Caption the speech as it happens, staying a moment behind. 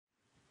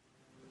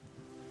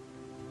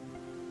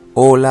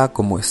Hola,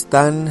 ¿cómo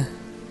están?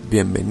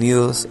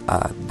 Bienvenidos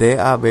a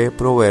DAB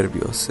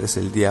Proverbios. Es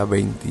el día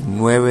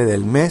 29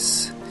 del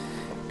mes.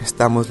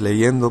 Estamos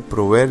leyendo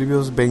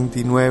Proverbios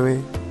 29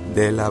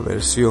 de la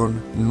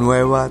versión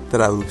Nueva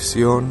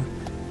Traducción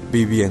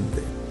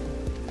Viviente.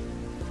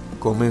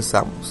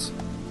 Comenzamos.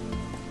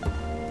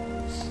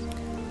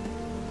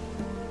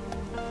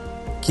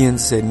 Quien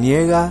se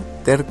niega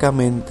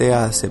tercamente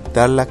a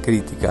aceptar la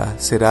crítica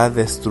será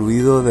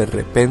destruido de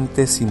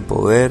repente sin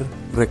poder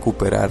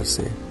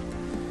recuperarse.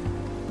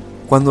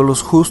 Cuando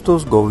los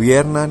justos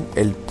gobiernan,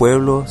 el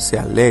pueblo se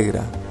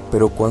alegra,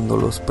 pero cuando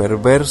los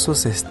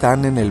perversos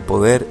están en el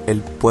poder, el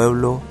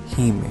pueblo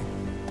gime.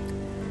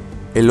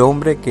 El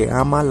hombre que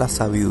ama la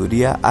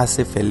sabiduría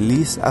hace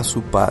feliz a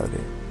su padre,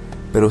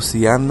 pero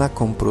si anda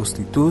con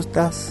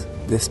prostitutas,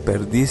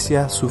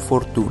 desperdicia su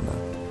fortuna.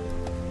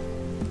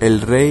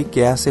 El rey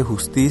que hace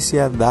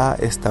justicia da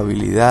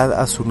estabilidad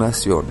a su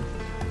nación,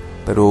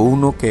 pero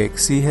uno que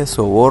exige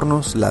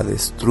sobornos la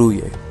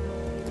destruye.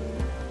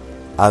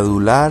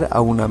 Adular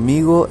a un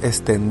amigo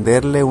es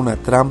tenderle una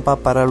trampa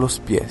para los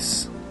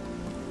pies.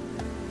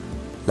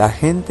 La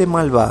gente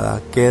malvada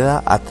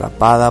queda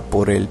atrapada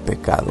por el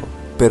pecado,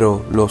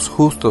 pero los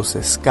justos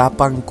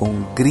escapan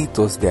con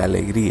gritos de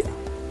alegría.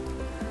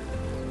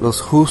 Los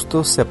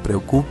justos se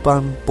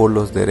preocupan por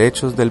los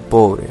derechos del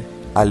pobre,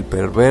 al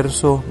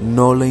perverso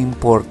no le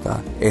importa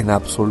en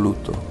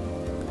absoluto.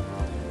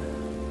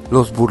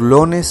 Los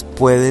burlones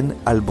pueden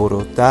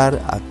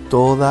alborotar a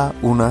toda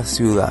una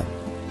ciudad,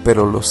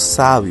 pero los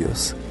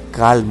sabios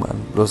calman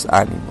los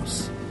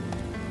ánimos.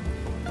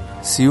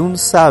 Si un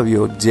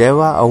sabio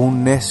lleva a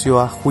un necio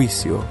a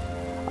juicio,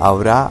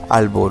 habrá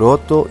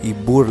alboroto y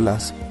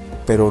burlas,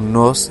 pero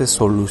no se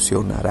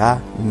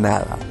solucionará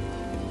nada.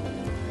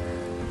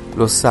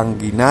 Los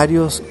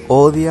sanguinarios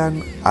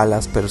odian a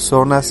las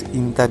personas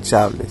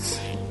intachables,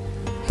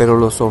 pero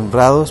los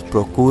honrados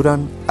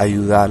procuran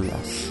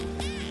ayudarlas.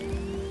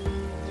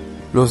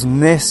 Los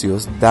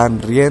necios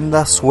dan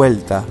rienda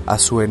suelta a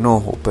su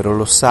enojo, pero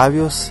los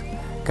sabios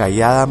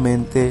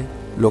calladamente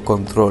lo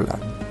controlan.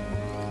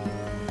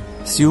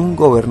 Si un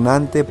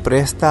gobernante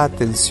presta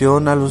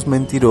atención a los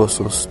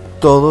mentirosos,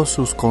 todos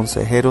sus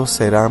consejeros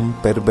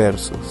serán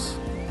perversos.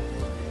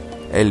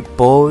 El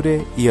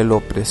pobre y el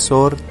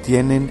opresor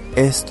tienen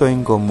esto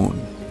en común: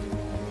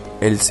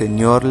 el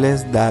Señor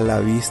les da la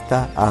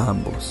vista a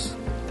ambos.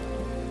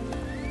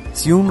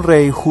 Si un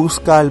rey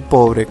juzga al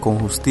pobre con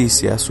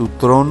justicia, su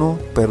trono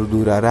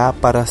perdurará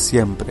para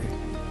siempre.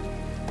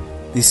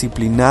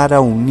 Disciplinar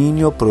a un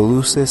niño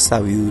produce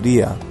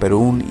sabiduría, pero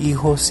un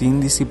hijo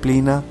sin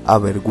disciplina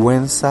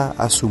avergüenza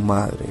a su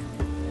madre.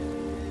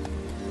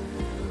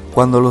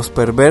 Cuando los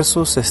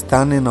perversos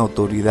están en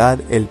autoridad,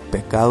 el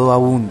pecado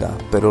abunda,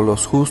 pero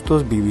los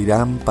justos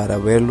vivirán para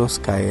verlos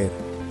caer.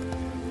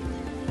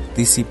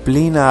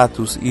 Disciplina a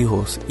tus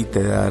hijos y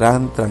te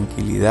darán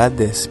tranquilidad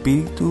de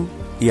espíritu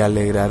y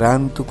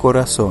alegrarán tu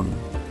corazón.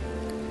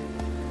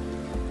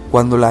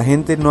 Cuando la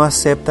gente no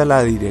acepta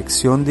la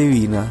dirección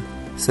divina,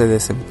 se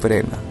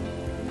desenfrena,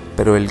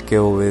 pero el que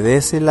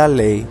obedece la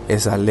ley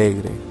es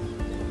alegre.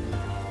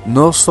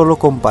 No solo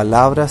con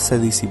palabras se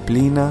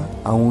disciplina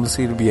a un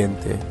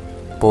sirviente,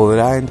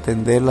 podrá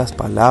entender las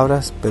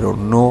palabras, pero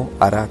no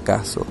hará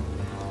caso.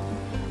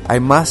 Hay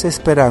más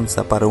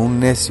esperanza para un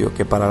necio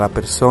que para la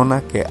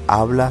persona que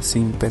habla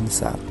sin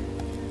pensar.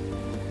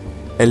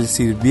 El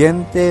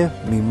sirviente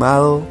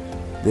mimado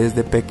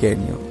desde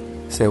pequeño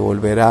se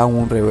volverá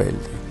un rebelde.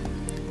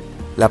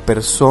 La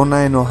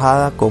persona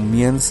enojada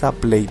comienza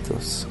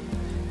pleitos.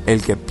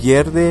 El que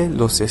pierde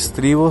los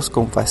estribos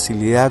con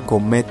facilidad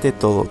comete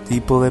todo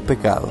tipo de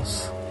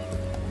pecados.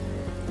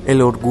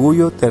 El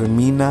orgullo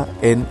termina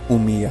en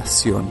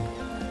humillación,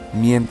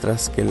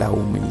 mientras que la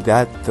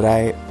humildad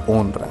trae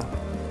honra.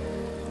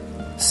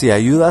 Si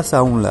ayudas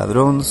a un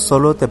ladrón,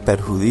 solo te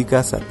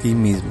perjudicas a ti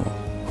mismo.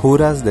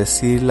 Juras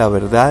decir la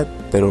verdad,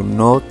 pero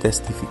no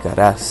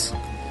testificarás.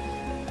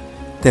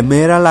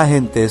 Temer a la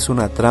gente es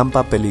una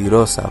trampa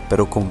peligrosa,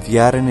 pero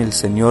confiar en el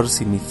Señor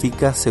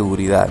significa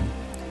seguridad.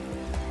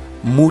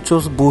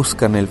 Muchos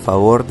buscan el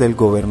favor del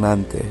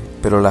gobernante,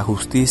 pero la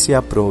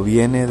justicia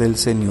proviene del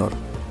Señor.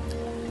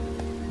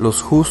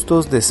 Los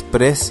justos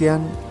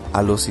desprecian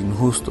a los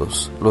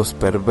injustos, los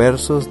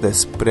perversos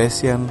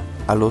desprecian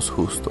a los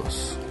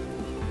justos.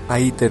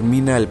 Ahí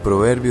termina el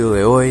proverbio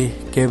de hoy.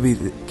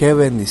 Qué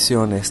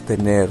bendición es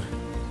tener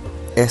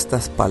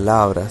estas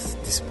palabras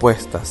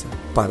dispuestas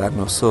para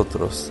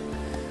nosotros,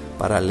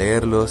 para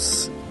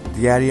leerlos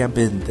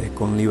diariamente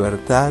con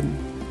libertad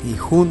y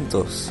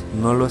juntos.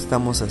 No lo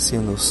estamos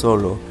haciendo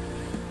solo.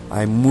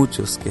 Hay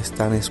muchos que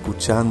están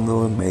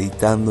escuchando,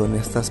 meditando en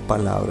estas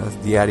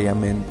palabras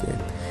diariamente.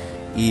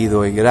 Y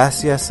doy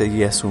gracias,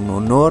 y es un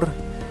honor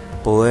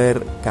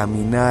poder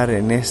caminar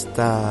en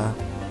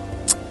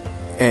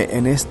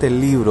este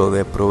libro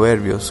de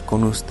Proverbios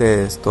con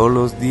ustedes todos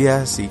los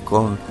días y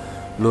con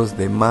los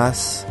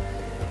demás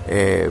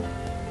que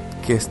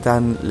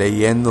están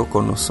leyendo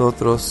con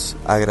nosotros.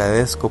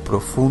 Agradezco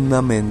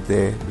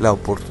profundamente la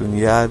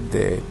oportunidad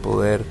de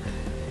poder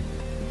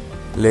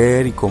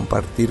leer y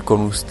compartir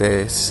con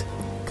ustedes,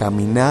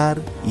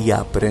 caminar y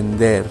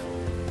aprender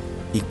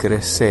y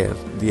crecer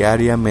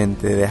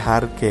diariamente,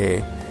 dejar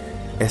que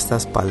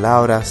estas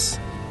palabras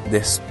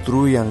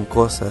destruyan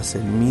cosas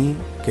en mí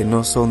que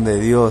no son de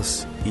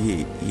Dios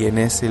y en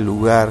ese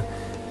lugar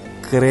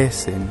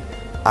crecen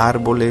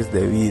árboles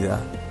de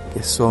vida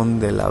que son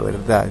de la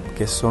verdad,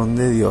 que son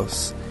de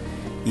Dios.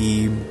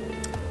 Y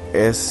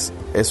es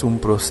un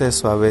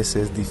proceso a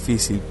veces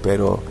difícil,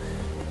 pero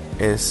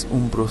es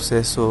un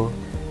proceso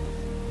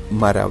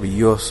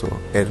maravilloso,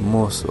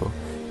 hermoso,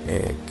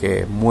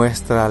 que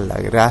muestra la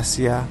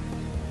gracia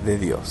de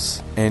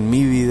Dios en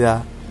mi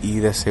vida y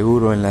de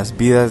seguro en las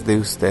vidas de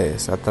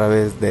ustedes a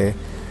través de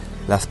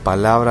las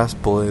palabras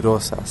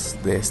poderosas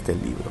de este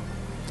libro.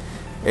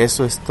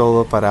 Eso es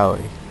todo para hoy.